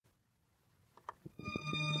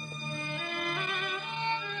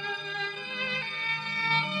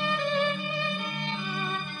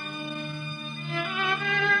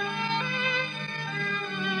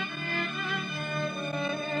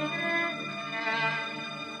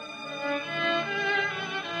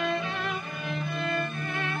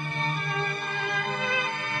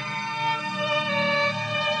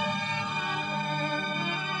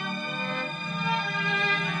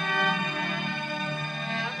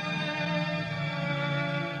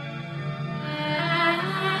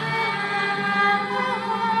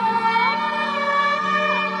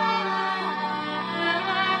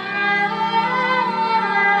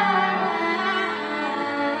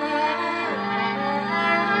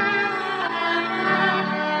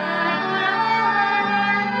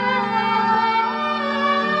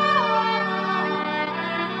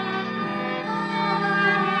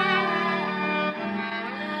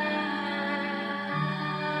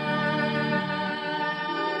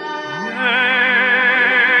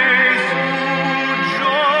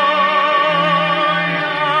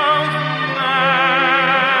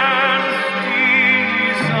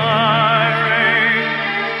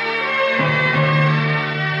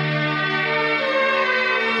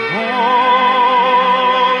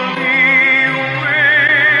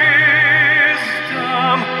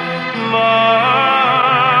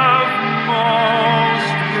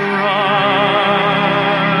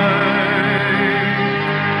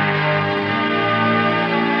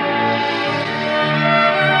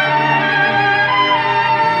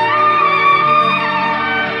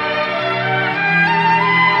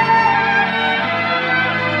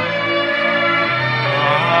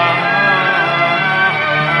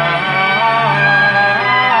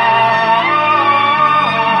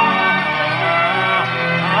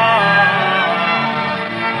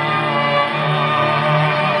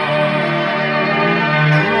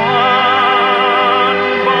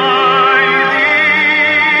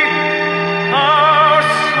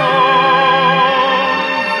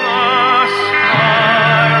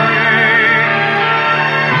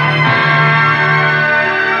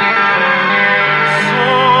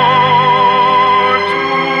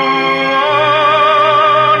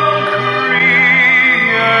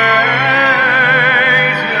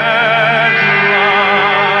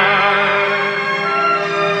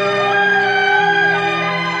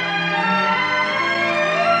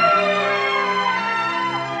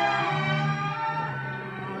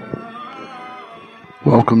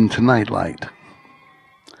Welcome to Nightlight.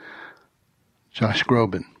 Josh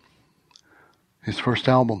Groban. His first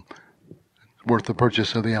album, worth the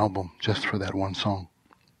purchase of the album just for that one song.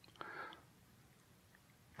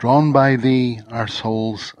 Drawn by thee, our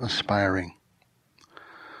souls aspiring,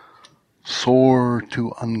 soar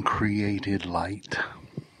to uncreated light.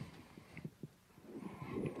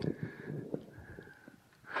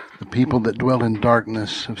 The people that dwell in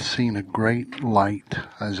darkness have seen a great light,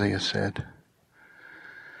 Isaiah said.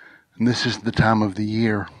 And this is the time of the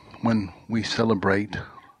year when we celebrate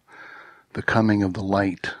the coming of the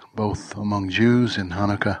light, both among Jews in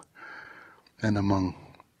Hanukkah and among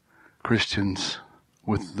Christians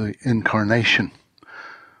with the incarnation.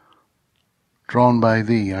 Drawn by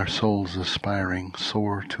thee, our souls aspiring,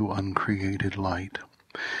 soar to uncreated light.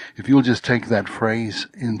 If you'll just take that phrase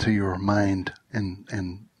into your mind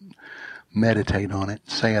and meditate on it,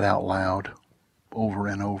 say it out loud over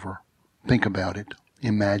and over, think about it,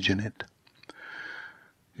 imagine it,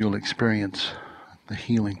 you'll experience the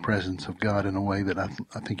healing presence of God in a way that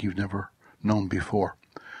I think you've never known before.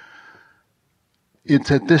 It's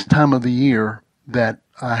at this time of the year that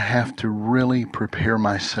I have to really prepare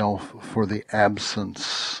myself for the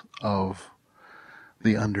absence of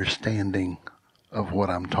the understanding of what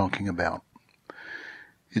I'm talking about.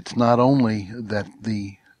 It's not only that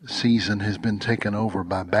the season has been taken over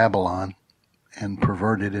by Babylon and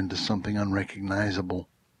perverted into something unrecognizable,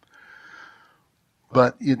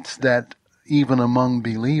 but it's that even among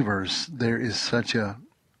believers there is such a,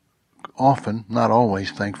 often, not always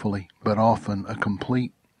thankfully, but often a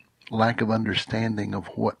complete lack of understanding of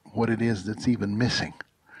what it is that's even missing.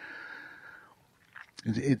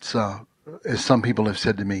 It's as some people have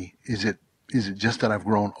said to me, is it just that I've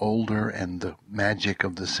grown older and the magic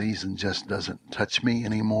of the season just doesn't touch me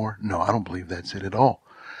anymore? No, I don't believe that's it at all.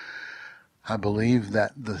 I believe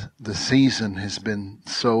that the season has been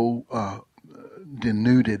so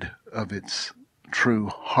denuded of its true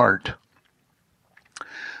heart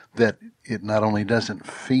that it not only doesn't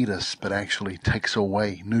feed us, but actually takes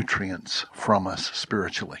away nutrients from us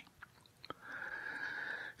spiritually.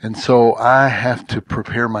 And so I have to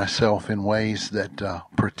prepare myself in ways that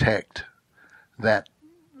protect that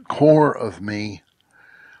core of me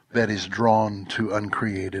that is drawn to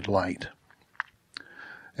uncreated light.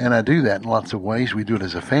 And I do that in lots of ways. We do it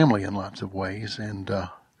as a family in lots of ways. And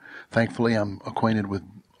thankfully I'm acquainted with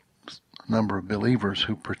a number of believers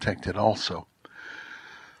who protect it also.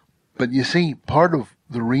 But you see, part of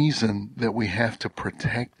the reason that we have to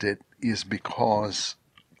protect it is because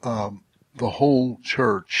the whole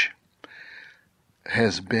church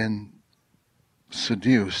has been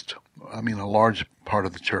seduced. I mean, a large part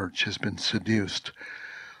of the church has been seduced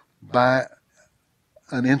by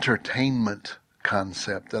an entertainment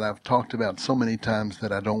concept that I've talked about so many times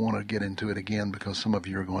that I don't want to get into it again because some of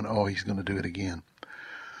you are going, oh, he's going to do it again.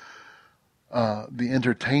 The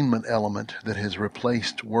entertainment element that has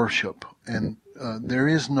replaced worship. And there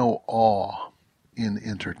is no awe in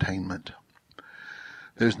entertainment.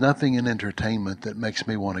 There's nothing in entertainment that makes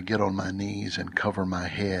me want to get on my knees and cover my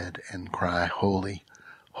head and cry, holy,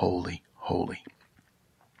 holy, holy.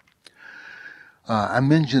 I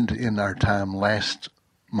mentioned in our time last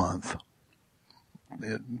month,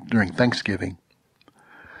 during Thanksgiving,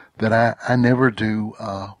 that I never do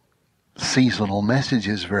seasonal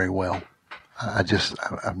messages very well.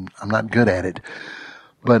 I'm not good at it.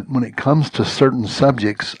 But when it comes to certain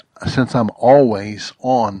subjects, since I'm always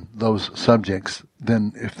on those subjects,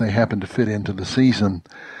 then if they happen to fit into the season,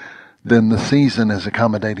 then the season is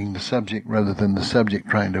accommodating the subject rather than the subject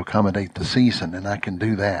trying to accommodate the season, and I can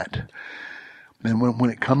do that. And when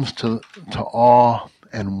it comes to awe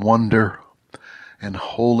and wonder and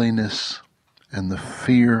holiness and the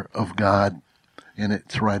fear of God in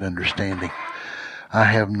its right understanding, I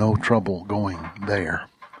have no trouble going there.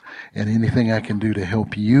 And anything I can do to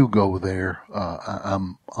help you go there,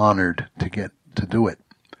 I'm honored to get to do it.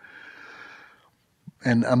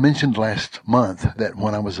 And I mentioned last month that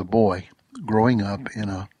when I was a boy, growing up in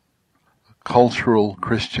a cultural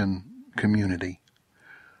Christian community,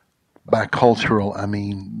 by cultural I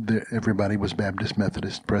mean everybody was Baptist,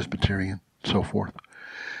 Methodist, Presbyterian, so forth.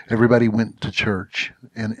 Everybody went to church,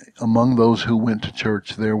 and among those who went to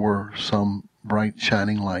church, there were some bright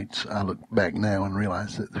shining lights. I look back now and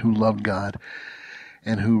realize that who loved God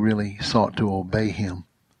and who really sought to obey Him.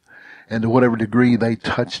 And to whatever degree they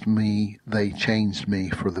touched me, they changed me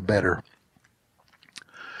for the better.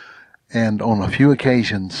 And on a few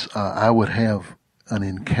occasions, I would have an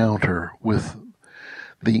encounter with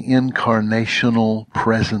the incarnational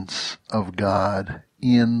presence of God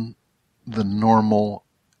in the normal,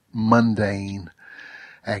 mundane,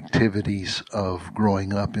 activities of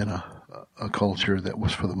growing up in a culture that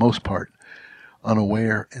was, for the most part,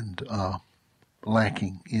 unaware and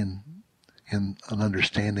lacking in an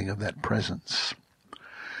understanding of that presence.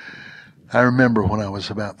 I remember when I was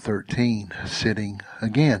about 13, sitting,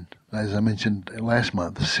 again, as I mentioned last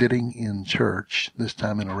month, sitting in church, this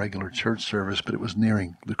time in a regular church service, but it was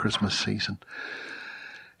nearing the Christmas season.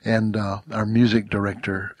 And our music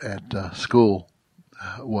director at school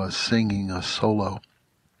was singing a solo.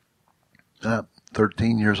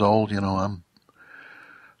 13 years old, I'm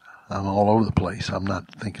all over the place. I'm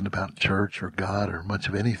not thinking about church or God or much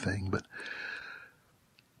of anything, but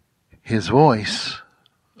his voice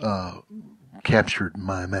captured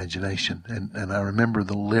my imagination, and I remember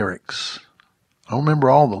the lyrics. I don't remember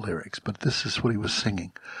all the lyrics, but this is what he was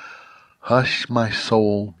singing. Hush, my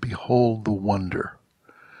soul, behold the wonder.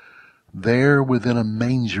 There within a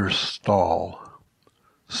manger stall,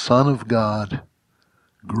 Son of God,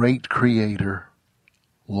 great Creator,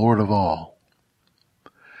 Lord of all.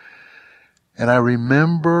 And I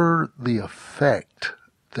remember the effect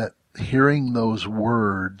that hearing those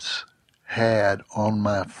words had on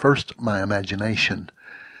my imagination,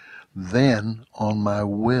 then on my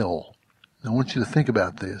will. I want you to think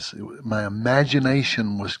about this. My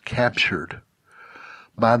imagination was captured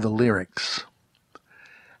by the lyrics,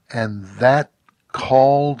 and that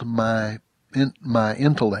called my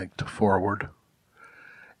intellect forward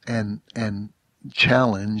and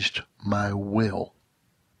challenged my will.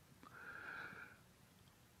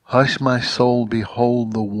 Hush, my soul,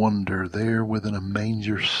 behold the wonder there within a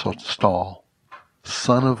manger stall.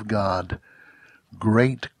 Son of God,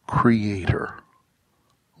 great Creator,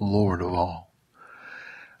 Lord of all.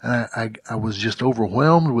 And I was just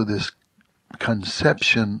overwhelmed with this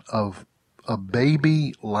conception of a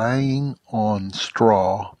baby lying on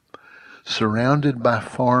straw, surrounded by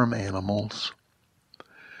farm animals,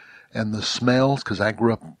 and the smells, because I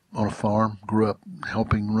grew up on a farm, grew up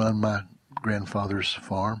helping run my grandfather's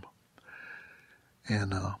farm.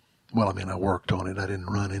 And, I worked on it. I didn't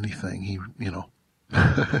run anything.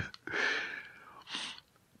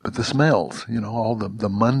 But the smells, all the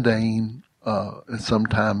mundane,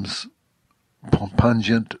 sometimes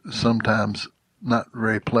pungent, sometimes not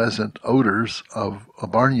very pleasant odors of a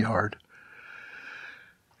barnyard.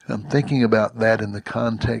 I'm thinking about that in the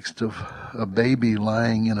context of a baby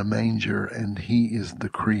lying in a manger, and he is the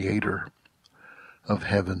creator of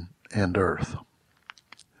heaven and earth.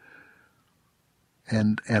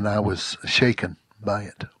 And I was shaken by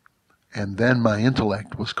it. And then my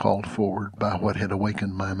intellect was called forward by what had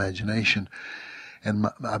awakened my imagination. And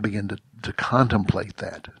I began to contemplate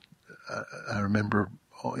that. I remember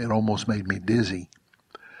it almost made me dizzy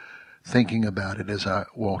thinking about it as I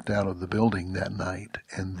walked out of the building that night.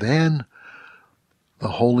 And then the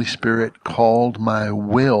Holy Spirit called my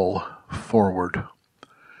will forward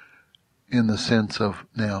in the sense of,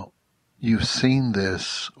 now, you've seen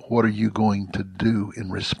this, what are you going to do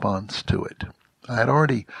in response to it? I had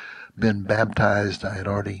already been baptized. I had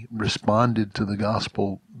already responded to the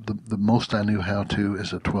gospel the most I knew how to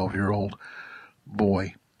as a 12-year-old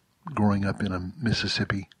boy growing up in a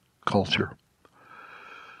Mississippi culture.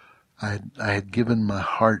 I had given my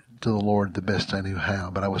heart to the Lord the best I knew how,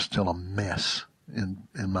 but I was still a mess in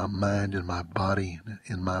my mind, in my body,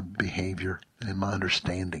 in my behavior, in my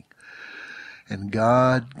understanding. And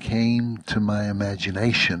God came to my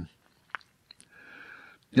imagination.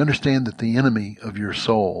 You understand that the enemy of your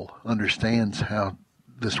soul understands how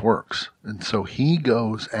this works. And so he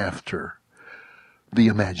goes after the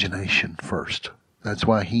imagination first. That's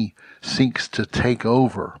why he seeks to take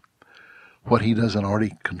over what he doesn't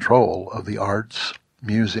already control of the arts,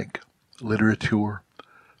 music, literature,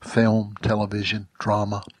 film, television,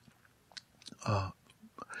 drama.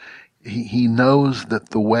 He knows that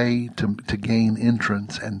the way to gain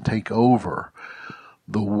entrance and take over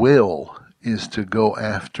the will is to go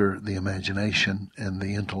after the imagination, and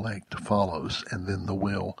the intellect follows, and then the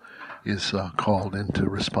will is called into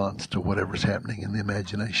response to whatever's happening in the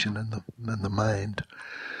imagination and the mind.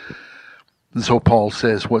 And so Paul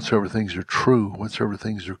says, whatsoever things are true, whatsoever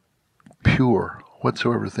things are pure,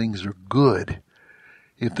 whatsoever things are good,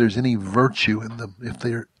 if there's any virtue in them, if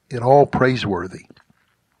they're at all praiseworthy,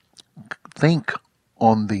 think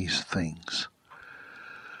on these things.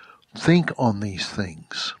 Think on these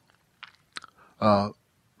things.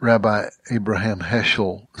 Rabbi Abraham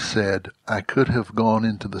Heschel said, I could have gone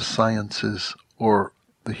into the sciences or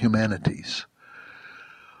the humanities,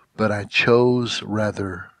 but I chose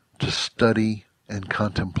rather to study and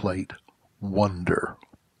contemplate wonder.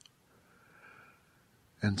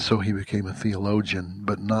 And so he became a theologian,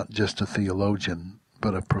 but not just a theologian,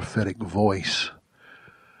 but a prophetic voice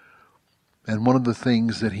And one of the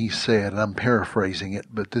things that he said, and I'm paraphrasing it,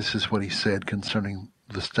 but this is what he said concerning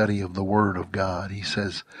the study of the Word of God. He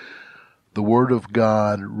says, the Word of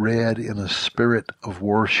God read in a spirit of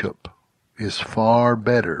worship is far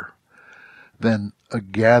better than a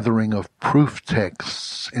gathering of proof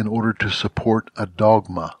texts in order to support a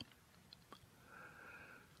dogma.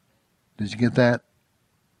 Did you get that?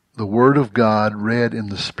 The Word of God read in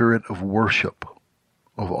the spirit of worship,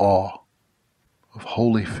 of awe, of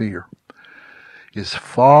holy fear, is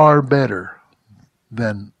far better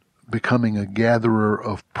than becoming a gatherer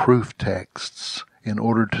of proof texts in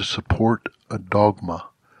order to support a dogma.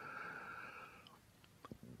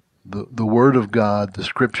 The Word of God, the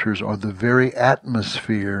Scriptures, are the very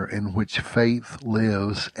atmosphere in which faith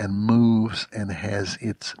lives and moves and has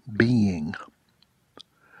its being.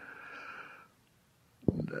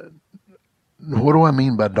 What do I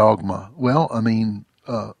mean by dogma? Well, I mean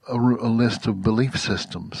a list of belief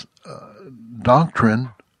systems.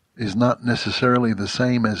 Doctrine is not necessarily the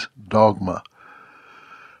same as dogma.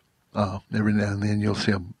 Every now and then you'll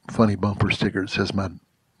see a funny bumper sticker that says,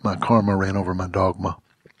 my karma ran over my dogma.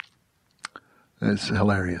 It's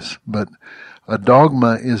hilarious. But a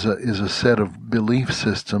dogma is a set of belief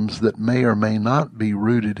systems that may or may not be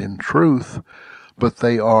rooted in truth, but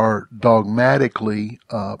they are dogmatically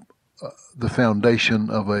the foundation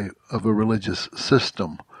of a religious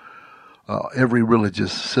system. Every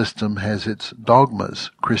religious system has its dogmas.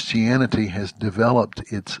 Christianity has developed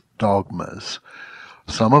its dogmas.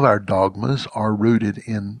 Some of our dogmas are rooted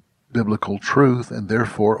in biblical truth and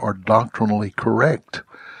therefore are doctrinally correct.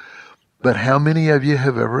 But how many of you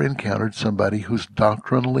have ever encountered somebody who's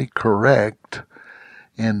doctrinally correct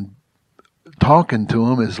and talking to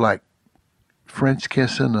them is like French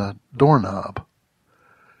kissing a doorknob?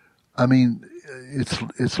 I mean,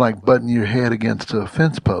 it's like butting your head against a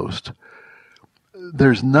fence post.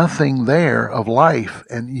 There's nothing there of life,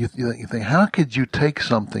 and you think, how could you take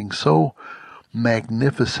something so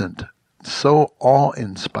magnificent, so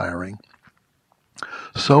awe-inspiring,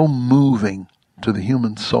 so moving to the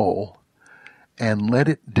human soul, and let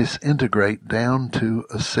it disintegrate down to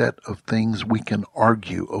a set of things we can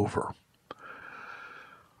argue over?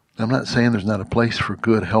 I'm not saying there's not a place for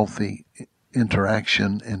good, healthy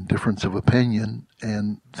interaction and difference of opinion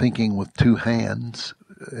and thinking with two hands,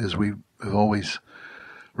 as we have always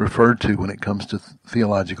referred to when it comes to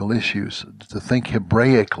theological issues. To think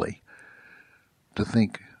Hebraically. To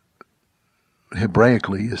think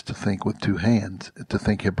Hebraically is to think with two hands. To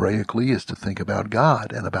think Hebraically is to think about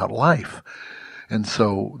God and about life. And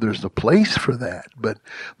so there's a place for that. But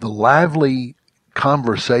the lively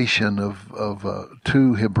conversation of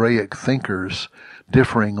two Hebraic thinkers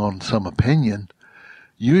differing on some opinion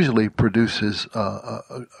usually produces a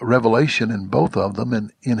revelation in both of them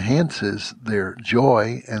and enhances their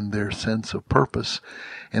joy and their sense of purpose,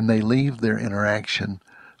 and they leave their interaction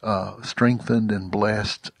strengthened and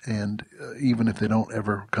blessed, and even if they don't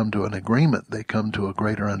ever come to an agreement, they come to a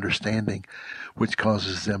greater understanding, which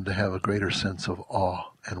causes them to have a greater sense of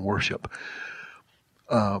awe and worship.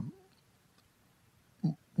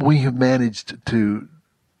 We have managed to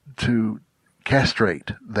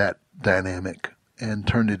castrate that dynamic and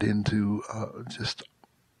turn it into just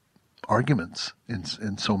arguments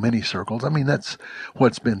in so many circles. I mean, that's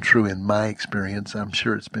what's been true in my experience. I'm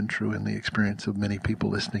sure it's been true in the experience of many people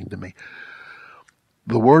listening to me.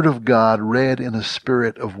 The Word of God read in a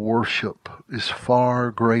spirit of worship is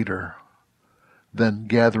far greater than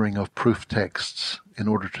gathering of proof texts in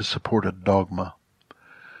order to support a dogma.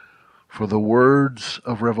 For the words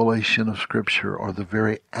of revelation of Scripture are the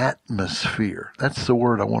very atmosphere. That's the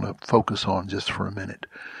word I want to focus on just for a minute.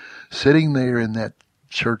 Sitting there in that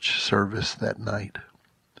church service that night,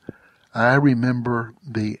 I remember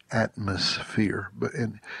the atmosphere.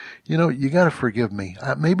 And you got to forgive me.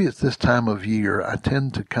 Maybe it's this time of year I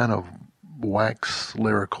tend to kind of wax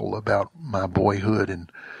lyrical about my boyhood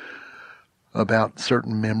and about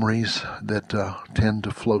certain memories that tend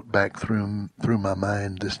to float back through my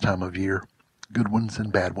mind this time of year, good ones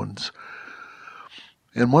and bad ones.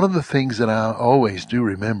 And one of the things that I always do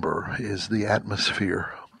remember is the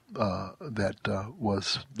atmosphere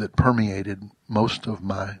that permeated most of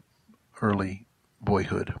my early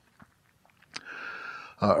boyhood.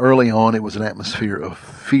 Early on, it was an atmosphere of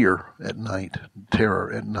fear at night,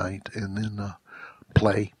 terror at night, and then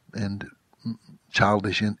play and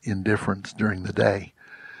childish indifference during the day.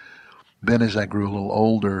 Then as I grew a little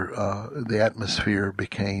older, the atmosphere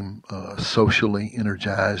became socially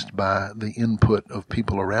energized by the input of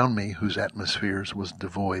people around me whose atmospheres was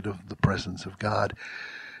devoid of the presence of God,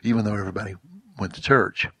 even though everybody went to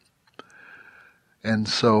church. And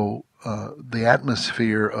so the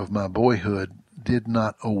atmosphere of my boyhood did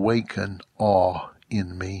not awaken awe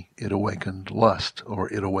in me. It awakened lust,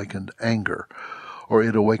 or it awakened anger, or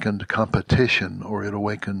it awakened competition, or it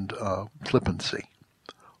awakened flippancy,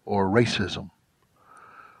 or racism,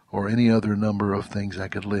 or any other number of things I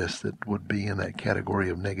could list that would be in that category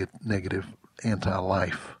of negative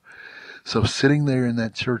anti-life. So sitting there in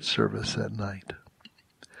that church service that night,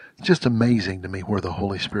 it's just amazing to me where the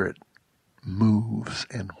Holy Spirit moves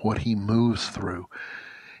and what he moves through,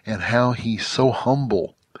 and how he's so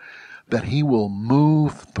humble that he will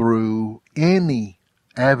move through any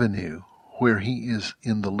avenue where he is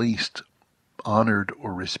in the least honored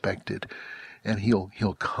or respected, and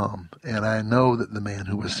he'll come. And I know that the man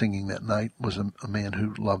who was singing that night was a man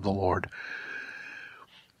who loved the Lord.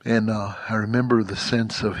 And I remember the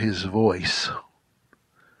sense of his voice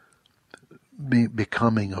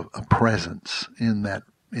becoming a presence in that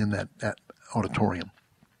auditorium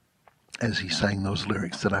as he sang those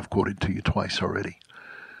lyrics that I've quoted to you twice already.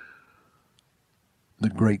 The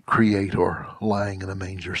great Creator lying in a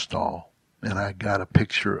manger stall. And I got a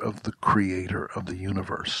picture of the Creator of the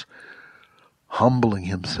universe humbling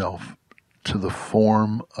himself to the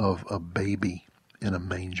form of a baby in a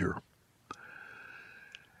manger.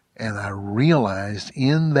 And I realized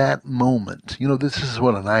in that moment, this is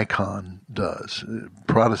what an icon does.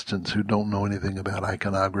 Protestants who don't know anything about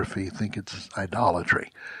iconography think it's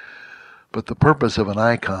idolatry. But the purpose of an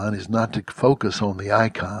icon is not to focus on the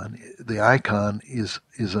icon. The icon is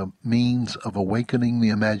a means of awakening the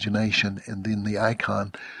imagination, and then the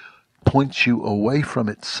icon points you away from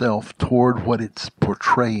itself toward what it's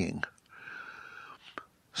portraying.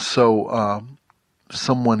 So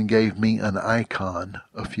someone gave me an icon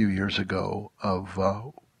a few years ago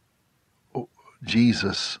of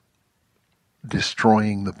Jesus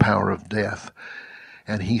destroying the power of death.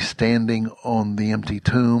 And he's standing on the empty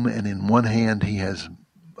tomb, and in one hand he has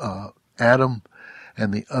Adam,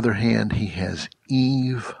 and the other hand he has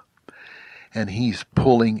Eve, and he's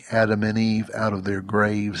pulling Adam and Eve out of their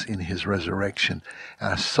graves in his resurrection.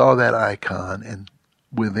 I saw that icon, and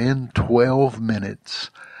within 12 minutes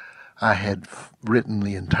I had written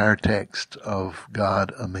the entire text of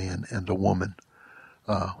God, a Man, and a Woman,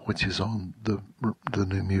 which is on the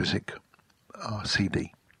new music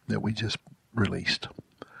CD that we just released.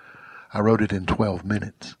 I wrote it in 12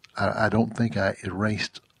 minutes. I don't think I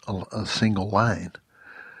erased a single line.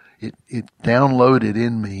 It downloaded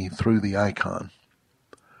in me through the icon,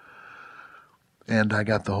 and I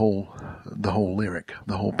got the whole lyric,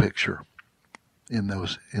 the whole picture in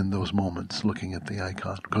those moments, looking at the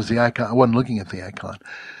icon. Because the icon, I wasn't looking at the icon.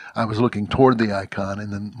 I was looking toward the icon,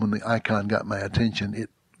 and then when the icon got my attention, it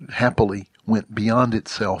happily went beyond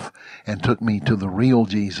itself and took me to the real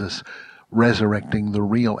Jesus, resurrecting the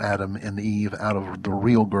real Adam and Eve out of the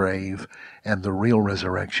real grave and the real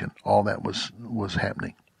resurrection. All that was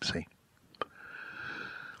happening, see.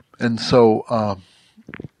 And so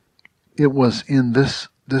it was in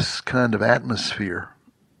this kind of atmosphere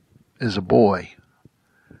as a boy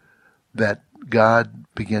that God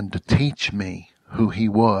began to teach me who he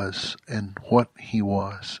was and what he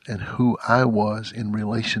was and who I was in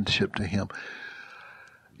relationship to him.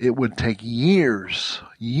 It would take years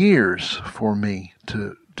for me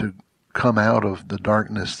to come out of the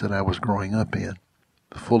darkness that I was growing up in,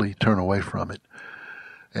 fully turn away from it,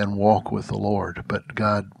 and walk with the Lord. But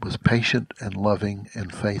God was patient and loving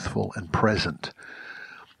and faithful and present.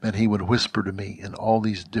 And he would whisper to me in all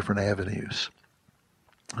these different avenues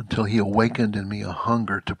until he awakened in me a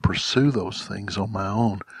hunger to pursue those things on my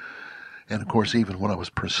own. And of course, even when I was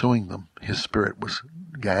pursuing them, his Spirit was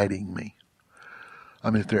guiding me. I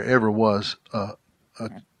mean, if there ever was a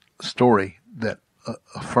story that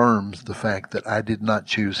affirms the fact that I did not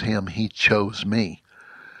choose him, he chose me,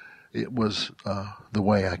 it was the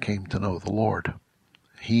way I came to know the Lord.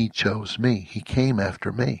 He chose me. He came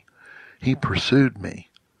after me. He pursued me.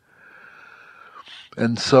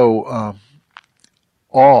 And so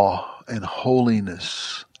awe and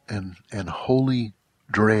holiness and holy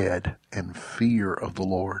dread and fear of the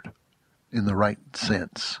Lord in the right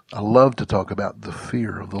sense. I love to talk about the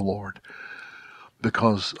fear of the Lord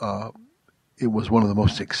because it was one of the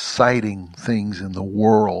most exciting things in the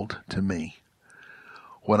world to me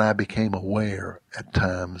when I became aware at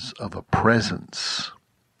times of a presence,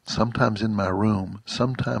 sometimes in my room,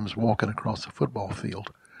 sometimes walking across a football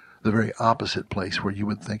field, the very opposite place where you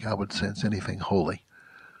would think I would sense anything holy,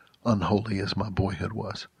 unholy as my boyhood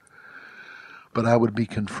was. But I would be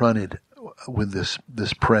confronted with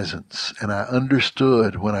this presence, and I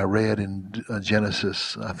understood when I read in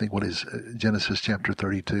Genesis, I think Genesis chapter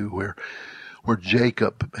 32, where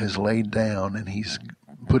Jacob has laid down and he's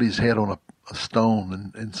put his head on a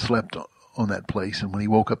stone and slept on that place. And when he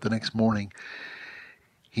woke up the next morning,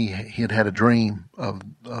 he had had a dream of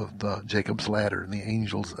the Jacob's ladder and the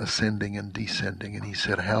angels ascending and descending. And he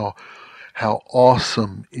said, how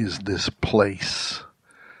awesome is this place?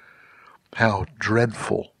 How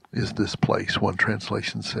dreadful is this place? One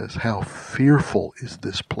translation says, how fearful is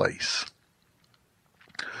this place?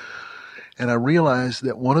 And I realized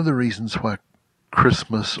that one of the reasons why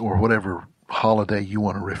Christmas or whatever holiday you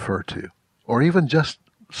want to refer to, or even just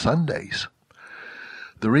Sundays,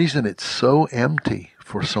 the reason it's so empty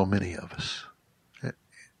for so many of us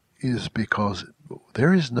is because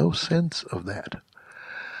there is no sense of that.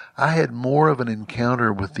 I had more of an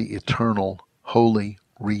encounter with the eternal, holy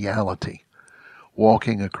reality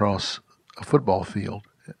walking across a football field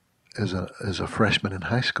as a freshman in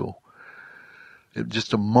high school. It was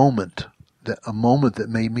just a moment that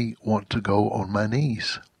made me want to go on my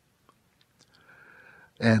knees.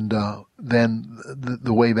 And then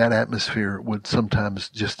the way that atmosphere would sometimes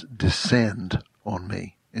just descend on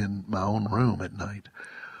me in my own room at night.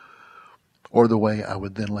 Or the way I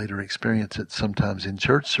would then later experience it sometimes in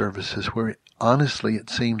church services where honestly it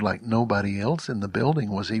seemed like nobody else in the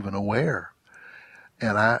building was even aware.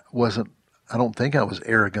 And I don't think I was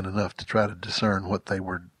arrogant enough to try to discern what they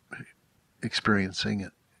were experiencing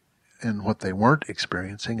and what they weren't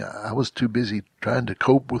experiencing. I was too busy trying to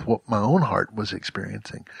cope with what my own heart was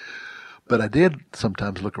experiencing. But I did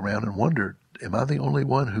sometimes look around and wonder, am I the only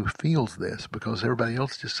one who feels this? Because everybody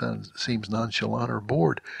else just seems nonchalant or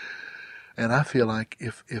bored. And I feel like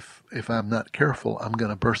if I'm not careful, I'm going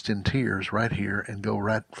to burst in tears right here and go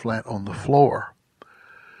right flat on the floor.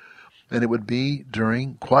 And it would be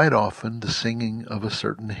during, quite often, the singing of a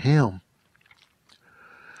certain hymn.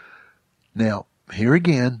 Now, here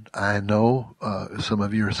again, I know some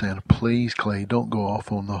of you are saying, please, Clay, don't go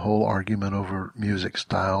off on the whole argument over music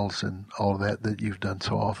styles and all that you've done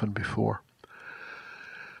so often before.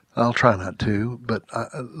 I'll try not to, but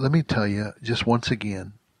let me tell you just once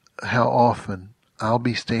again how often I'll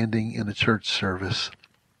be standing in a church service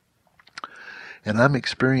and I'm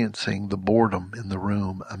experiencing the boredom in the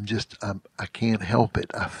room. I can't help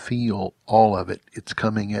it. I feel all of it. It's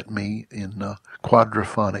coming at me in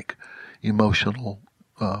quadraphonic emotional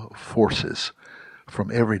forces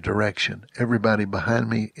from every direction. Everybody behind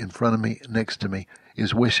me, in front of me, next to me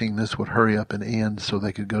is wishing this would hurry up and end so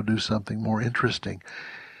they could go do something more interesting.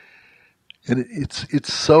 And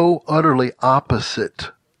it's so utterly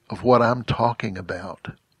opposite of what I'm talking about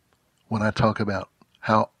when I talk about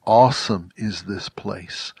how awesome is this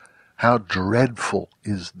place, how dreadful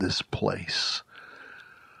is this place.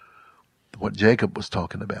 What Jacob was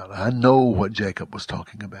talking about. I know what Jacob was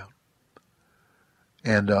talking about.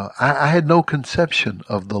 And I had no conception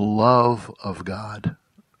of the love of God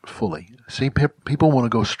fully. See, people want to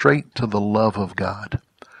go straight to the love of God.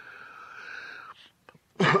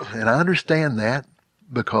 And I understand that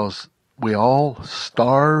because we all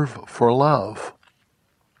starve for love.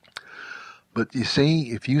 But you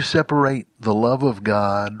see, if you separate the love of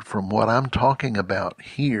God from what I'm talking about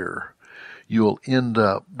here, you'll end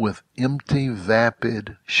up with empty,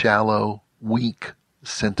 vapid, shallow, weak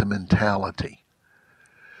sentimentality,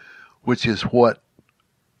 which is what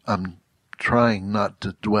I'm trying not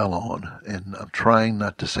to dwell on, and I'm trying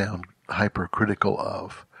not to sound hypercritical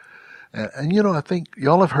of. And you know, I think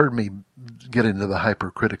y'all have heard me get into the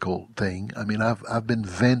hypercritical thing. I mean, I've been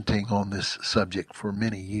venting on this subject for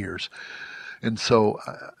many years. And so,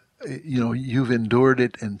 you know, you've endured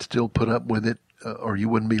it and still put up with it, or you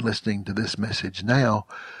wouldn't be listening to this message now.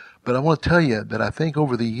 But I want to tell you that I think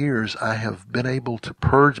over the years I have been able to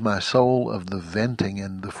purge my soul of the venting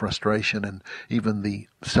and the frustration and even the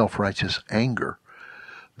self-righteous anger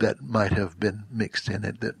that might have been mixed in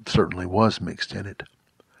it, that certainly was mixed in it.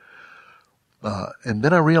 And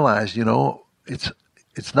then I realized, you know,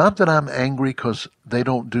 it's not that I'm angry because they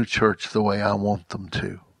don't do church the way I want them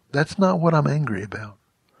to. That's not what I'm angry about.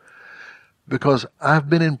 Because I've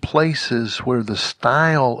been in places where the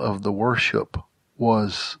style of the worship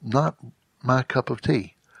was not my cup of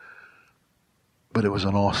tea, but it was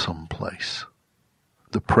an awesome place.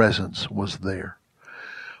 The presence was there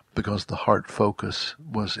because the heart focus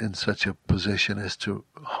was in such a position as to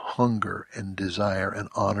hunger and desire and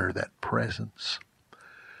honor that presence.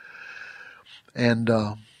 And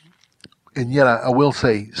yet I will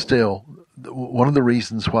say still, one of the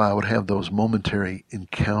reasons why I would have those momentary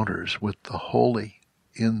encounters with the holy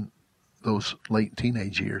in those late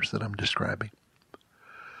teenage years that I'm describing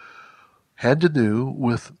had to do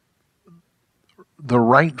with the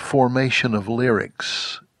right formation of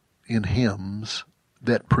lyrics in hymns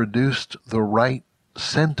that produced the right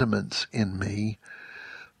sentiments in me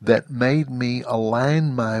that made me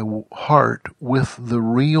align my heart with the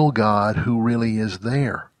real God who really is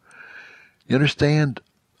there. You understand?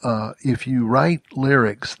 If you write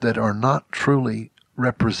lyrics that are not truly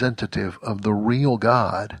representative of the real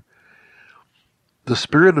God, the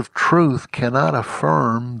Spirit of truth cannot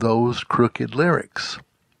affirm those crooked lyrics.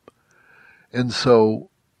 And so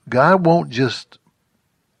God won't just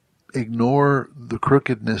ignore the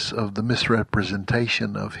crookedness of the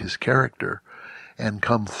misrepresentation of his character and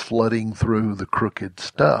come flooding through the crooked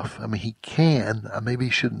stuff. I mean, he can. I maybe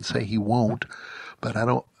shouldn't say he won't, but I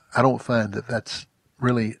don't find that that's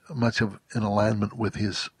really much of in alignment with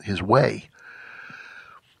his way.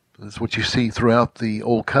 That's what you see throughout the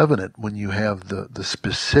Old Covenant when you have the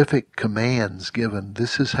specific commands given.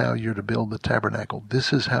 This is how you're to build the tabernacle.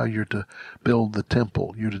 This is how you're to build the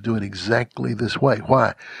temple. You're to do it exactly this way.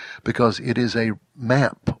 Why? Because it is a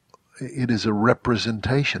map. It is a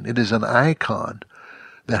representation. It is an icon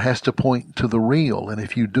that has to point to the real. And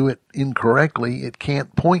if you do it incorrectly, it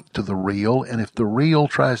can't point to the real. And if the real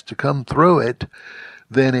tries to come through it,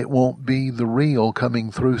 then it won't be the real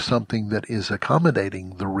coming through something that is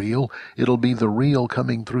accommodating the real. It'll be the real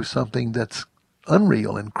coming through something that's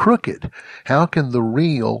unreal and crooked. How can the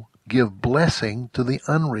real give blessing to the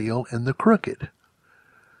unreal and the crooked?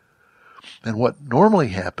 And what normally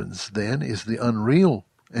happens then is the unreal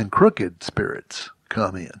and crooked spirits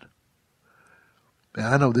come in.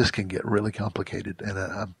 Now, I know this can get really complicated, and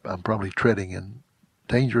I'm probably treading in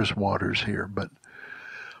dangerous waters here, but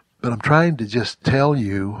I'm trying to just tell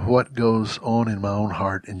you what goes on in my own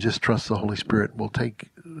heart, and just trust the Holy Spirit will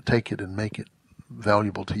take it and make it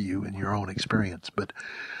valuable to you in your own experience. But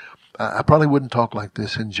I probably wouldn't talk like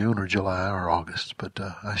this in June or July or August, but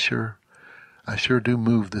I sure do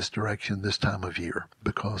move this direction this time of year,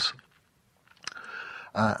 because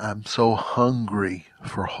I'm so hungry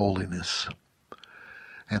for holiness.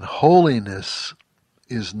 And holiness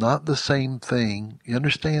is not the same thing. You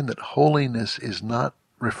understand that holiness is not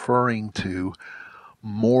referring to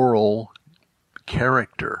moral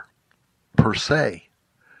character per se.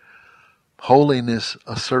 Holiness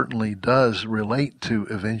certainly does relate to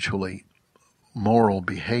eventually moral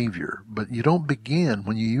behavior, but you don't begin,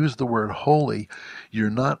 when you use the word holy, you're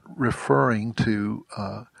not referring to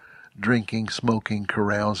drinking, smoking,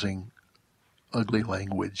 carousing, ugly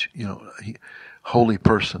language. Holy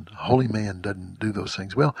person, holy man doesn't do those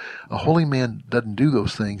things. Well, a holy man doesn't do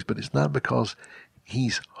those things, but it's not because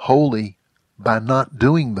he's holy by not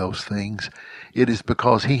doing those things. It is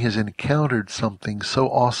because he has encountered something so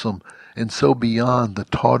awesome and so beyond the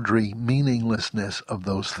tawdry meaninglessness of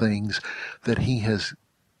those things that he has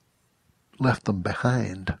left them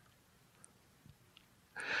behind.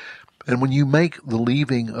 And when you make the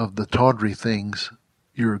leaving of the tawdry things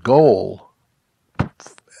your goal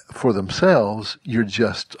for themselves, you're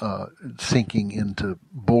just sinking into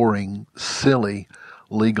boring, silly,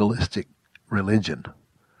 legalistic religion.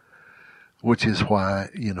 Which is why,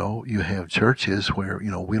 you have churches where,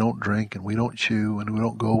 we don't drink and we don't chew and we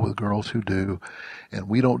don't go with girls who do, and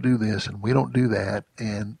we don't do this and we don't do that.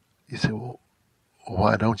 And you say, well,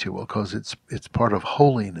 why don't you? Well, because it's part of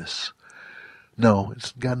holiness. No,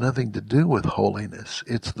 it's got nothing to do with holiness.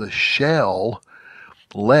 It's the shell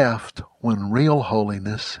left when real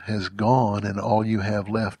holiness has gone, and all you have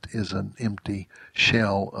left is an empty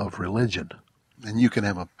shell of religion. And you can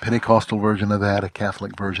have a Pentecostal version of that, a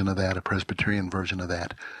Catholic version of that, a Presbyterian version of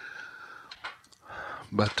that.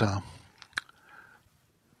 But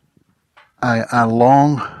I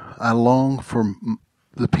long for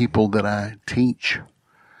the people that I teach,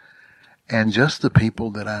 and just the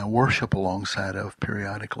people that I worship alongside of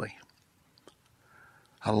periodically.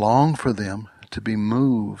 I long for them to be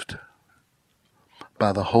moved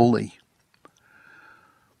by the holy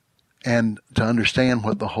and to understand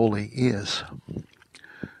what the holy is.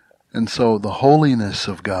 And so the holiness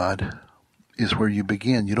of God is where you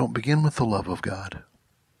begin. You don't begin with the love of God.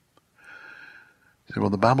 You say, well,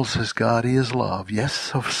 the Bible says God is love.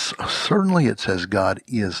 Yes, certainly it says God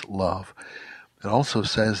is love. It also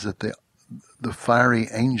says that the fiery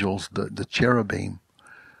angels, the cherubim,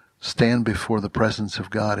 stand before the presence of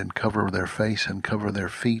God and cover their face and cover their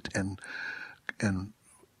feet and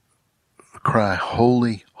cry,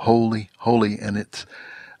 holy, holy, holy. And it's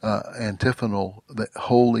antiphonal, that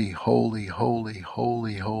holy, holy, holy,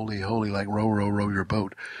 holy, holy, holy, like row, row, row your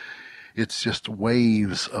boat. It's just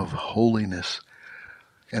waves of holiness.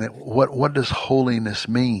 And what does holiness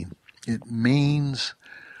mean? It means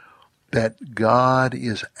that God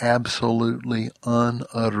is absolutely,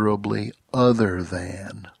 unutterably other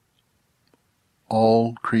than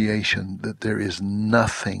all creation, that there is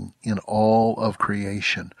nothing in all of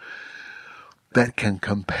creation that can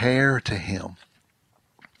compare to him.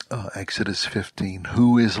 Exodus 15,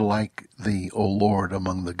 who is like thee, O Lord,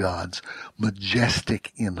 among the gods,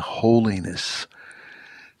 majestic in holiness,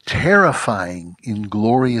 terrifying in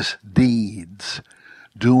glorious deeds,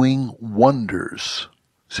 doing wonders.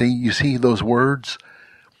 See, you see those words?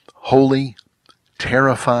 Holy,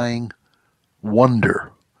 terrifying,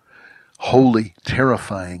 wonder. Holy,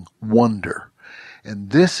 terrifying, wonder. And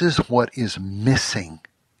this is what is missing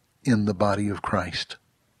in the body of Christ.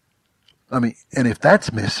 I mean, and if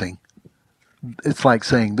that's missing, it's like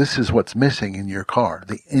saying this is what's missing in your car,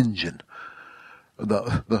 the engine,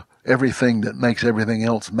 the everything that makes everything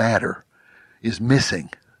else matter is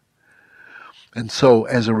missing. And so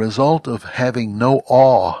as a result of having no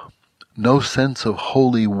awe, no sense of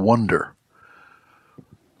holy wonder,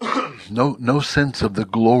 no sense of the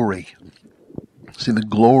glory. See, the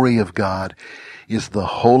glory of God is the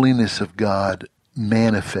holiness of God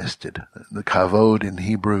manifested. The kavod in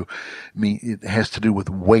Hebrew, it has to do with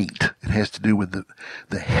weight. It has to do with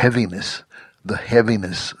the heaviness. The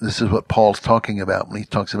heaviness. This is what Paul's talking about when he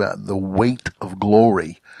talks about the weight of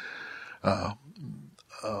glory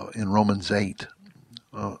in Romans 8.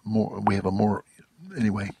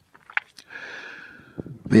 Anyway.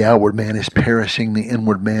 The outward man is perishing, the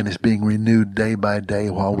inward man is being renewed day by day,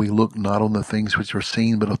 while we look not on the things which are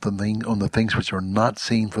seen, but on the things which are not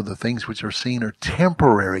seen. For the things which are seen are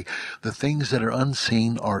temporary. The things that are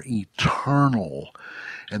unseen are eternal.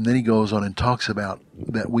 And then he goes on and talks about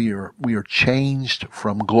that we are changed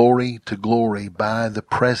from glory to glory by the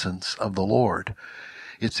presence of the Lord.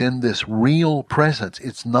 It's in this real presence.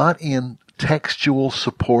 It's not in textual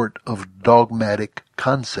support of dogmatic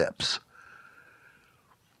concepts.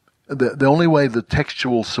 The only way the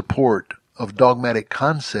textual support of dogmatic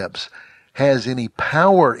concepts has any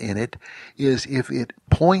power in it is if it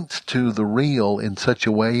points to the real in such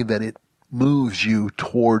a way that it moves you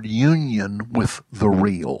toward union with the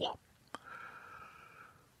real.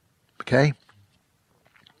 Okay?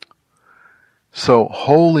 So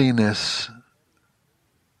holiness,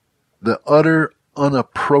 the utter,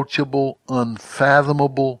 unapproachable,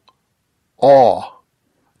 unfathomable awe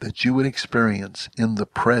that you would experience in the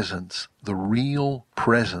presence, the real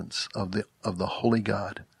presence of the Holy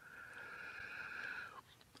God.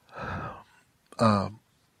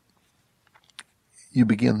 You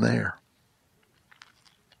begin there.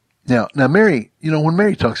 Now Mary, when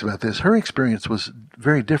Mary talks about this, her experience was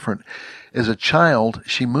very different. As a child,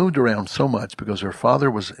 she moved around so much because her father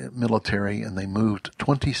was military and they moved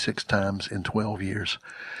 26 times in 12 years.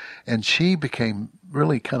 And she became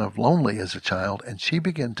really kind of lonely as a child, and she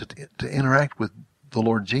began to interact with the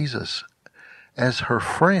Lord Jesus as her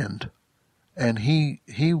friend, and he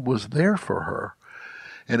was there for her.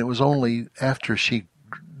 And it was only after she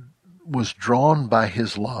was drawn by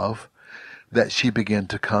his love that she began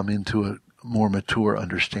to come into a more mature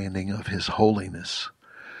understanding of his holiness.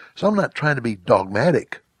 So I'm not trying to be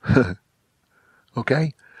dogmatic,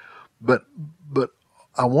 okay? But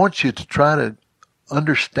I want you to try to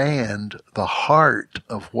understand the heart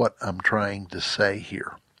of what I'm trying to say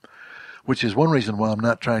here, which is one reason why I'm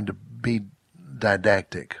not trying to be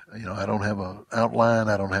didactic. I don't have an outline.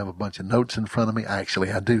 I don't have a bunch of notes in front of me. Actually,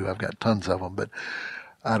 I do. I've got tons of them, but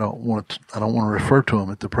I don't want to refer to them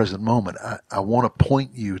at the present moment. I want to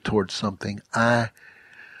point you towards something I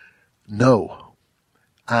know.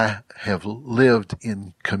 I have lived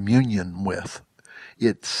in communion with.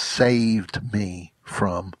 It saved me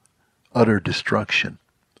from utter destruction.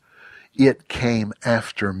 It came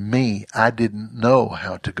after me. I didn't know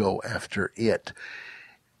how to go after it.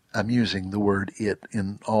 I'm using the word it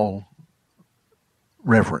in all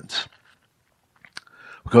reverence.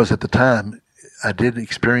 Because at the time, I did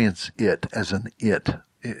experience it as an it.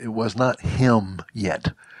 It was not him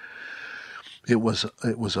yet. It was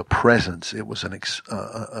a presence. It was an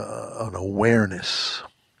awareness.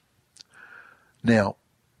 Now,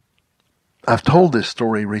 I've told this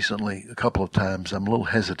story recently a couple of times. I'm a little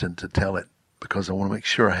hesitant to tell it because I want to make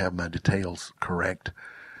sure I have my details correct.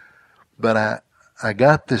 But I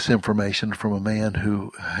got this information from a man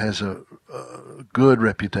who has a good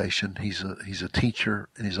reputation. He's a teacher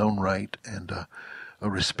in his own right and a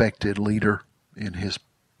respected leader in his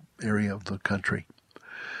area of the country.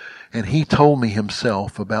 And he told me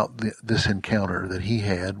himself about this encounter that he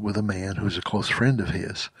had with a man who's a close friend of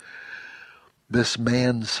his. This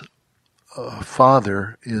man's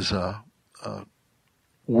father is a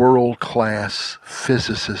world-class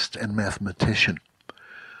physicist and mathematician,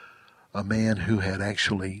 a man who had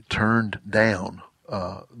actually turned down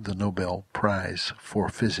the Nobel Prize for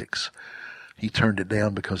physics. He turned it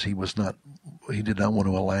down because he did not want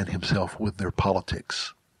to align himself with their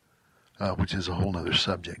politics. which is a whole other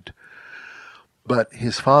subject. But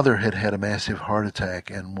his father had had a massive heart attack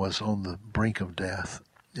and was on the brink of death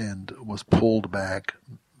and was pulled back,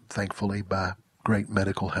 thankfully, by great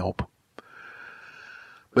medical help.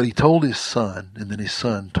 But he told his son, and then his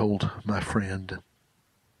son told my friend,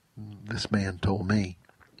 this man told me,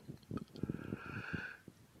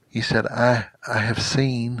 he said, I have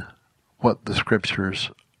seen what the scriptures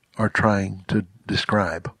are trying to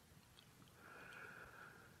describe.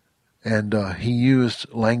 And he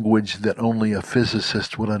used language that only a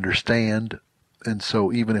physicist would understand. And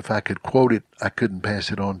so even if I could quote it, I couldn't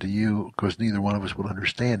pass it on to you because neither one of us would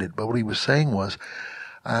understand it. But what he was saying was,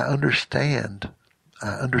 I understand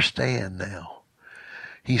now.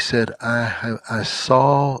 He said, I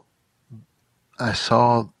saw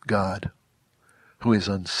God who is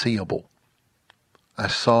unseeable. I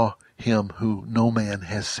saw him who no man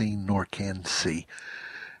has seen nor can see.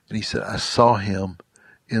 And he said, I saw him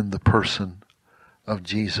in the person of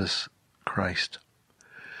Jesus Christ.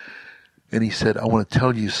 And he said, I want to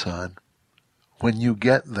tell you, son, when you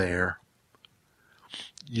get there,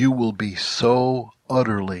 you will be so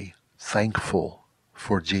utterly thankful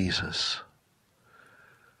for Jesus.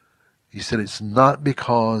 He said, it's not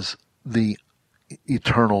because the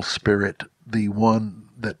eternal Spirit, the one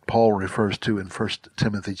that Paul refers to in 1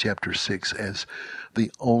 Timothy chapter 6 as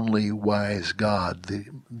the only wise God,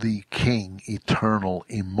 the King, eternal,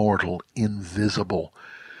 immortal, invisible.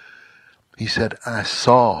 He said, I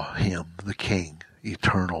saw him, the King,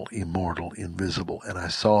 eternal, immortal, invisible, and I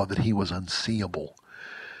saw that he was unseeable.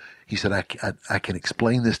 He said, I can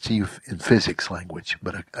explain this to you in physics language,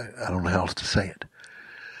 but I don't know how else to say it.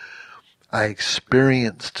 I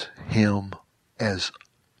experienced him as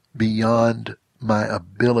beyond my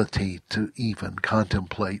ability to even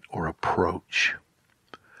contemplate or approach.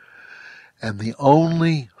 And the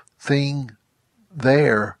only thing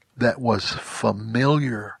there that was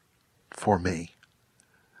familiar for me,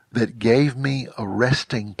 that gave me a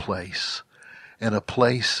resting place and a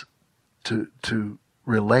place to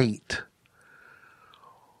relate,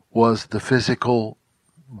 was the physical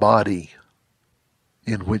body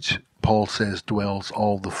in which Paul says dwells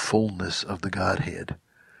all the fullness of the Godhead.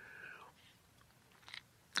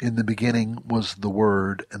 In the beginning was the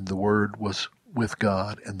Word, and the Word was with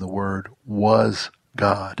God, and the Word was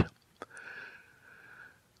God.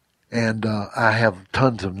 And I have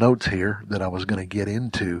tons of notes here that I was going to get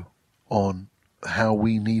into on how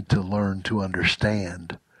we need to learn to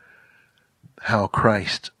understand how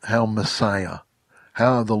Christ, how Messiah,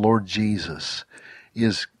 how the Lord Jesus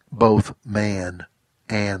is both man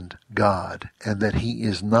and God, and that he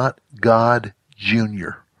is not God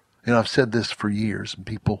Junior. You know, I've said this for years, and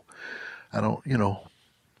people,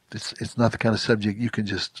 it's not the kind of subject you can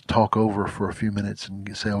just talk over for a few minutes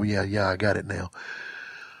and say, oh yeah, I got it now.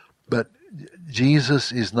 But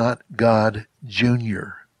Jesus is not God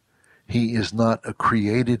Junior. He is not a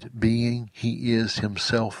created being. He is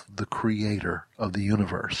himself the creator of the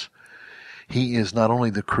universe. He is not only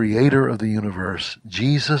the creator of the universe,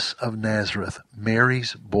 Jesus of Nazareth,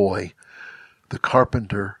 Mary's boy, the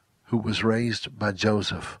carpenter who was raised by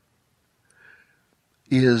Joseph,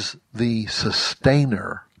 is the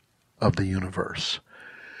sustainer of the universe.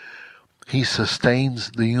 He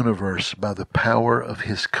sustains the universe by the power of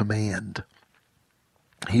his command.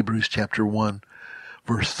 Hebrews chapter 1,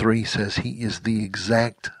 verse 3 says he is the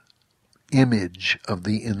exact image of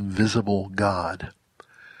the invisible God.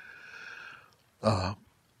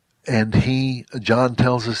 And John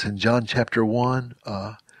tells us in John chapter 1,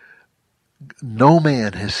 no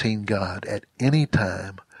man has seen God at any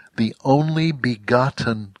time. The only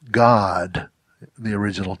begotten God, the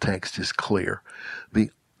original text is clear.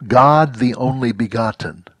 God, the only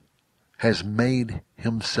begotten, has made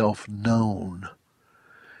himself known,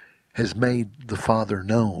 has made the Father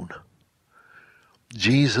known.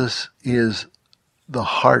 Jesus is the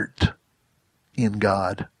heart in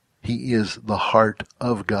God. He is the heart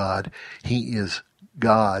of God. He is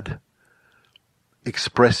God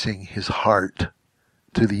expressing his heart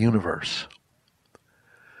to the universe.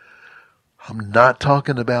 I'm not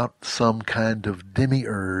talking about some kind of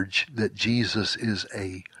demiurge that Jesus is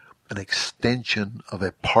an extension of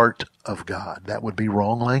a part of God. That would be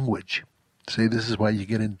wrong language. See, this is why you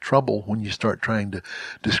get in trouble when you start trying to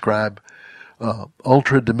describe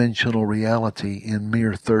ultra-dimensional reality in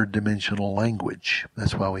mere third-dimensional language.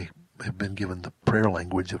 That's why we have been given the prayer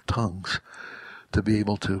language of tongues, to be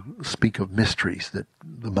able to speak of mysteries that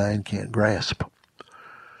the mind can't grasp,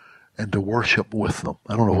 and to worship with them.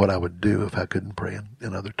 I don't know what I would do if I couldn't pray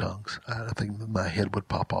in other tongues. I think my head would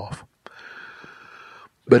pop off.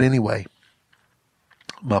 But anyway,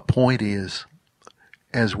 my point is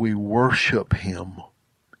as we worship him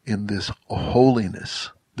in this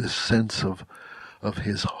holiness, this sense of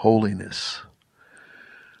his holiness,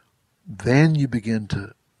 then you begin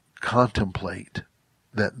to contemplate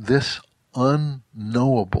that this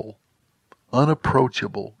unknowable,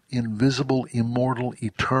 unapproachable, invisible, immortal,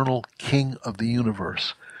 eternal King of the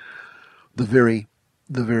universe, the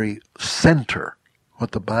very center,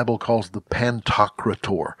 what the Bible calls the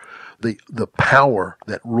Pantocrator, the power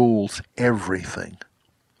that rules everything,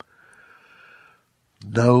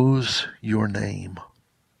 knows your name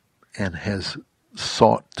and has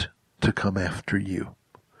sought to come after you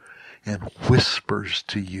and whispers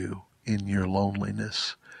to you in your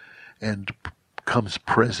loneliness and comes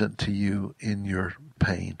present to you in your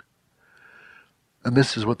pain. And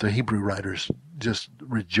this is what the Hebrew writers just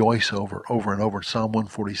rejoice over and over. Psalm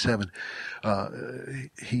 147,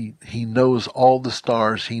 he knows all the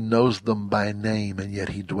stars, he knows them by name, and yet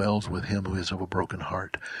he dwells with him who is of a broken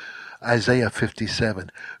heart. Isaiah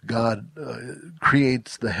 57, God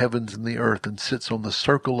creates the heavens and the earth and sits on the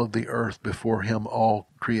circle of the earth. Before him all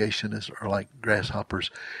creation are like grasshoppers,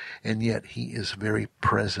 and yet he is very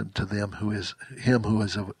present to them who is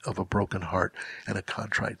of a broken heart and a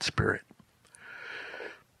contrite spirit.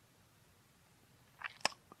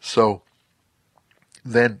 So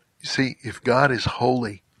then, see, if God is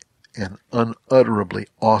holy and unutterably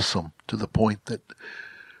awesome to the point that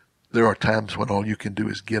there are times when all you can do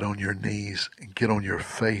is get on your knees and get on your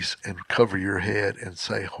face and cover your head and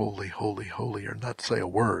say, holy, holy, holy, or not say a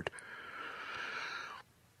word.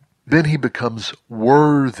 Then he becomes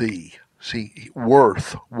worthy. See,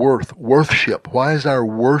 worship. Why is our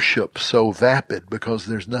worship so vapid? Because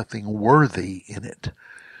there's nothing worthy in it.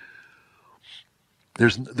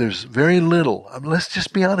 There's very little. Let's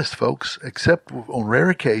just be honest, folks. Except on rare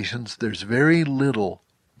occasions, there's very little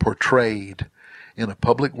portrayed in a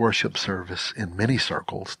public worship service in many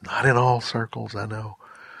circles, not in all circles, I know,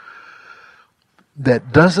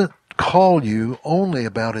 that doesn't call you only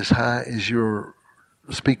about as high as your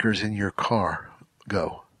speakers in your car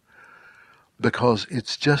go. Because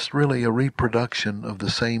it's just really a reproduction of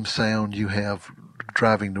the same sound you have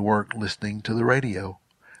driving to work listening to the radio.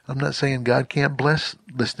 I'm not saying God can't bless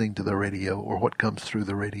listening to the radio or what comes through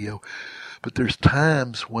the radio, but there's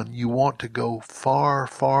times when you want to go far,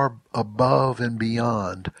 far above and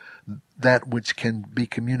beyond that which can be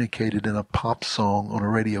communicated in a pop song on a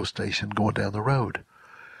radio station going down the road.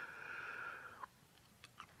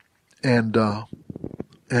 And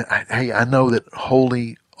hey, I know that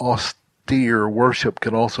holy, austere worship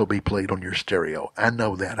can also be played on your stereo. I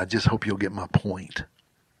know that. I just hope you'll get my point.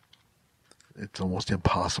 It's almost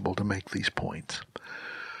impossible to make these points.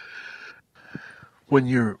 When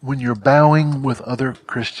you're bowing with other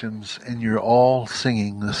Christians and you're all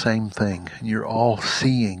singing the same thing and you're all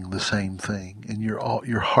seeing the same thing and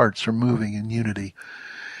your hearts are moving in unity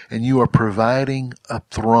and you are providing a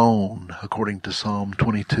throne, according to Psalm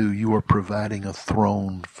 22, you are providing a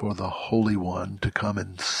throne for the Holy One to come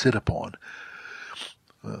and sit upon.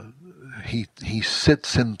 He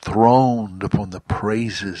sits enthroned upon the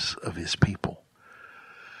praises of his people.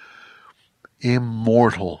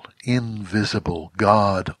 Immortal, invisible,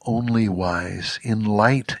 God only wise, in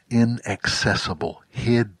light inaccessible,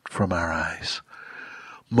 hid from our eyes.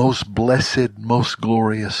 Most blessed, most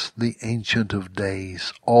glorious, the Ancient of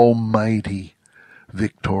Days, almighty,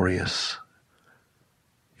 victorious.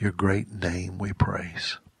 Your great name we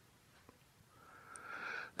praise.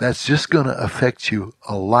 That's just going to affect you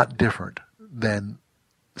a lot different than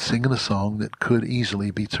singing a song that could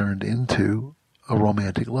easily be turned into a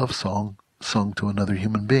romantic love song sung to another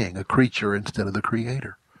human being, a creature instead of the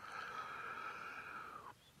Creator.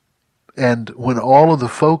 And when all of the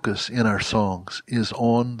focus in our songs is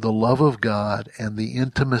on the love of God and the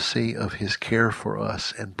intimacy of his care for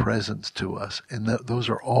us and presence to us, and those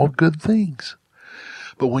are all good things.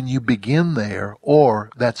 But when you begin there, or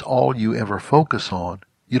that's all you ever focus on,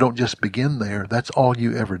 you don't just begin there, that's all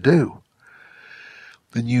you ever do,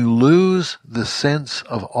 then you lose the sense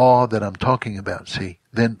of awe that I'm talking about, see.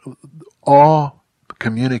 Then awe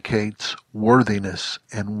communicates worthiness,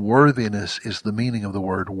 and worthiness is the meaning of the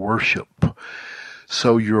word worship.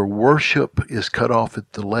 So your worship is cut off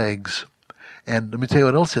at the legs, and let me tell you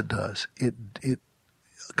what else it does. It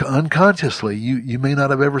unconsciously, you may not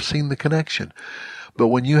have ever seen the connection, but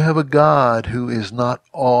when you have a God who is not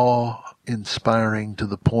awe-inspiring to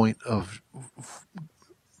the point of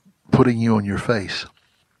putting you on your face,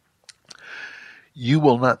 you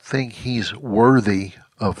will not think he's worthy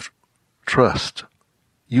of trust.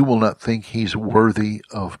 You will not think he's worthy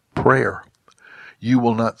of prayer. You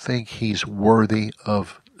will not think he's worthy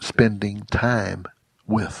of spending time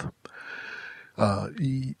with.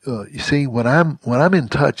 You see, when I'm in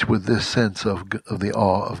touch with this sense of the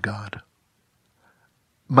awe of God,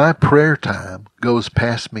 my prayer time goes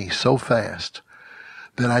past me so fast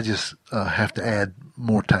that I just have to add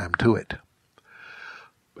more time to it.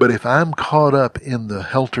 But if I'm caught up in the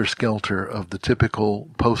helter-skelter of the typical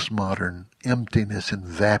postmodern emptiness and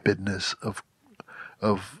vapidness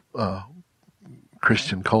of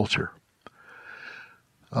Christian culture,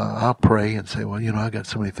 I'll pray and say, well, I got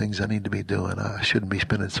so many things I need to be doing. I shouldn't be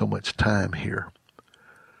spending so much time here.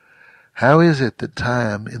 How is it that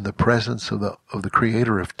time in the presence of the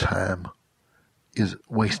Creator of time is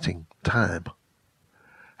wasting time?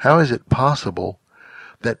 How is it possible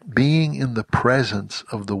that being in the presence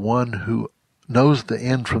of the one who knows the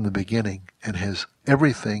end from the beginning and has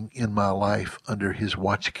everything in my life under his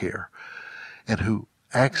watch care, and who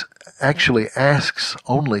actually asks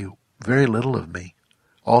only very little of me,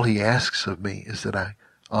 all he asks of me is that I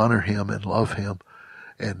honor him and love him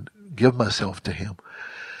and give myself to him.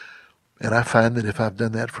 And I find that if I've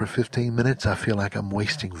done that for 15 minutes, I feel like I'm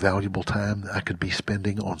wasting valuable time that I could be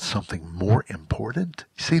spending on something more important.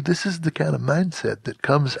 See, this is the kind of mindset that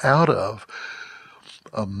comes out of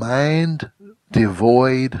a mind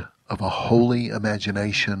devoid of a holy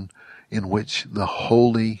imagination in which the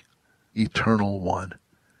holy, eternal one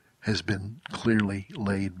has been clearly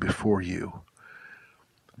laid before you.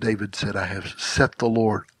 David said, I have set the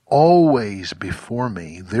Lord always before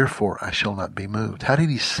me, therefore I shall not be moved. How did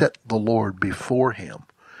he set the Lord before him?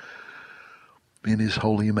 In his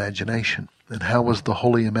holy imagination. And how was the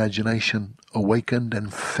holy imagination awakened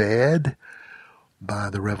and fed? By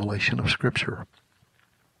the revelation of Scripture.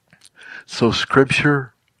 So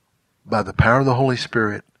Scripture, by the power of the Holy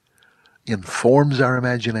Spirit, informs our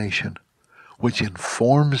imagination, which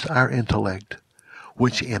informs our intellect,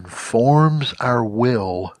 which informs our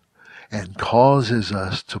will, and causes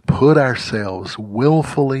us to put ourselves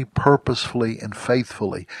willfully, purposefully, and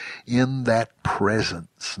faithfully in that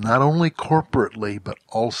presence, not only corporately, but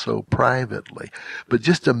also privately. But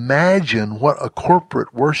just imagine what a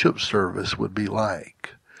corporate worship service would be like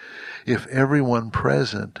if everyone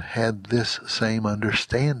present had this same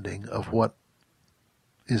understanding of what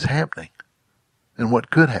is happening and what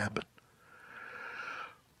could happen.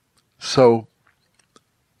 So,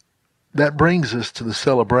 that brings us to the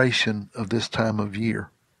celebration of this time of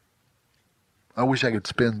year. I wish I could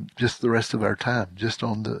spend just the rest of our time just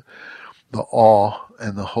on the awe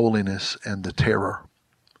and the holiness and the terror,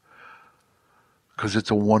 because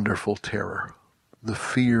it's a wonderful terror. The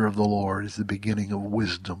fear of the Lord is the beginning of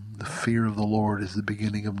wisdom. The fear of the Lord is the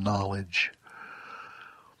beginning of knowledge.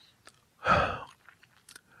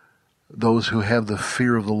 Those who have the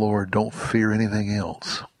fear of the Lord don't fear anything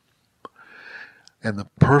else. And the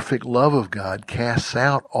perfect love of God casts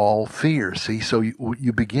out all fear. See, so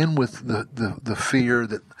you begin with the fear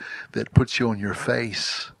that puts you on your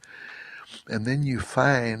face. And then you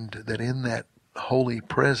find that in that holy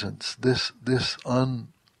presence, this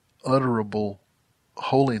unutterable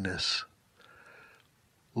holiness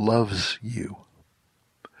loves you.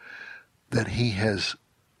 That he has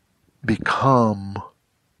become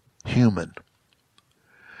human.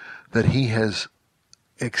 That he has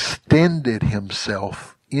extended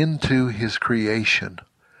himself into his creation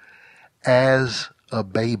as a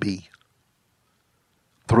baby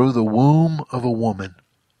through the womb of a woman,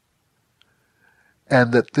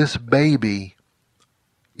 and that this baby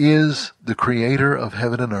is the creator of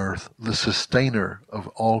heaven and earth, the sustainer of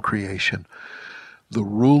all creation, the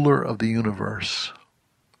ruler of the universe.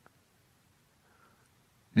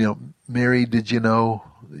 Mary, did you know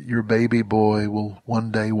your baby boy will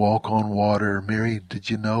one day walk on water? Mary, did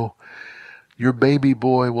you know your baby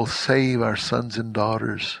boy will save our sons and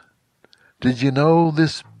daughters? Did you know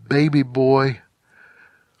this baby boy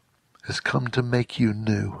has come to make you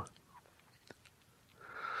new?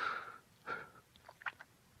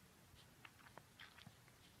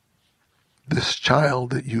 This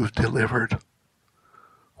child that you've delivered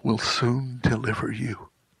will soon deliver you.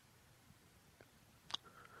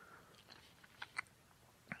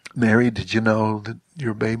 Mary, did you know that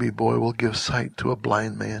your baby boy will give sight to a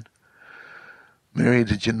blind man? Mary,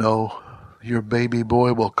 did you know your baby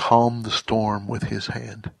boy will calm the storm with his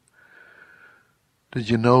hand? Did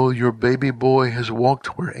you know your baby boy has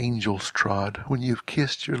walked where angels trod? When you've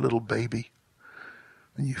kissed your little baby,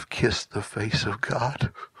 when you've kissed the face of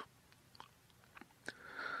God,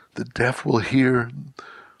 the deaf will hear,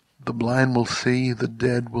 the blind will see, the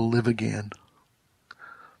dead will live again.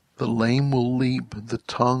 The lame will leap, the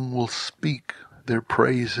tongue will speak their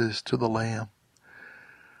praises to the Lamb.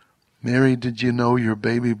 Mary, did you know your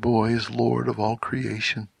baby boy is Lord of all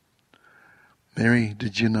creation? Mary,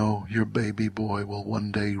 did you know your baby boy will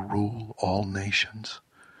one day rule all nations?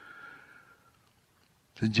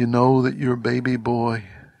 Did you know that your baby boy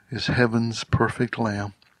is heaven's perfect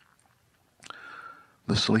lamb?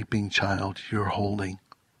 The sleeping child you're holding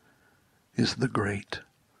is the great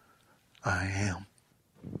I am.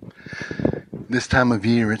 This time of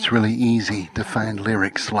year, it's really easy to find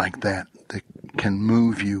lyrics like that can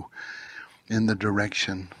move you in the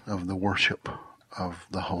direction of the worship of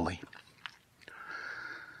the holy.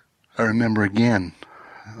 I remember again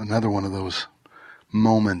another one of those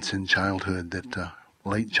moments in childhood, that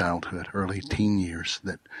late childhood, early teen years,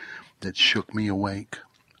 that shook me awake.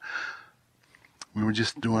 We were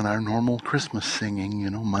just doing our normal Christmas singing,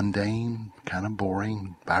 mundane, kind of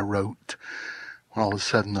boring, by rote. When all of a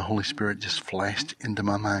sudden the Holy Spirit just flashed into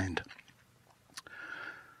my mind.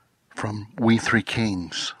 From We Three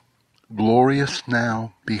Kings. Glorious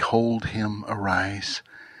now, behold him arise,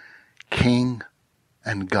 King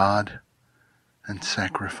and God and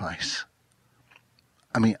sacrifice.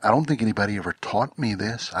 I mean, I don't think anybody ever taught me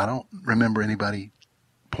this. I don't remember anybody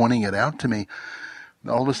pointing it out to me.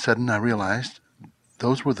 All of a sudden I realized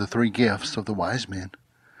those were the three gifts of the wise men.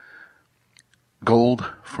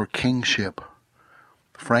 Gold for kingship,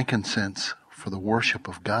 frankincense for the worship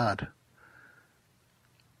of God,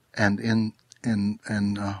 and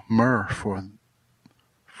myrrh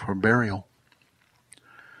for burial.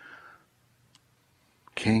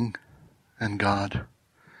 King and God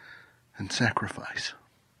and sacrifice.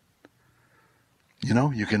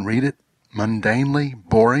 You can read it mundanely,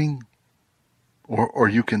 boring, or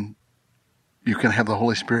you can have the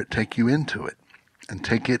Holy Spirit take you into it and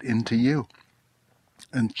take it into you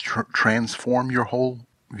and transform your whole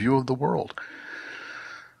view of the world.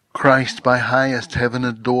 Christ by highest heaven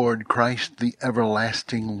adored, Christ the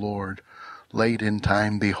everlasting Lord, late in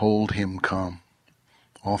time behold him come,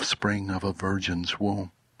 offspring of a virgin's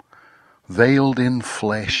womb. Veiled in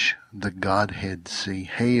flesh the Godhead see,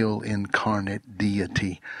 hail incarnate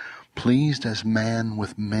deity, pleased as man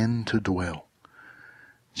with men to dwell,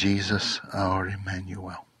 Jesus our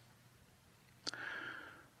Emmanuel.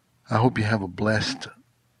 I hope you have a blessed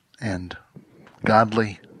and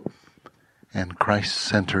godly and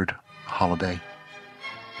Christ-centered holiday.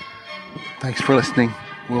 Thanks for listening.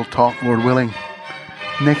 We'll talk, Lord willing,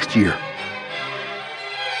 next year.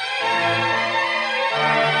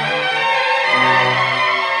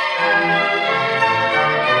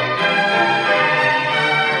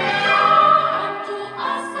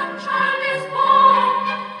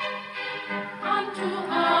 Unto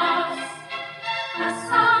us a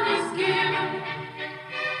son is given.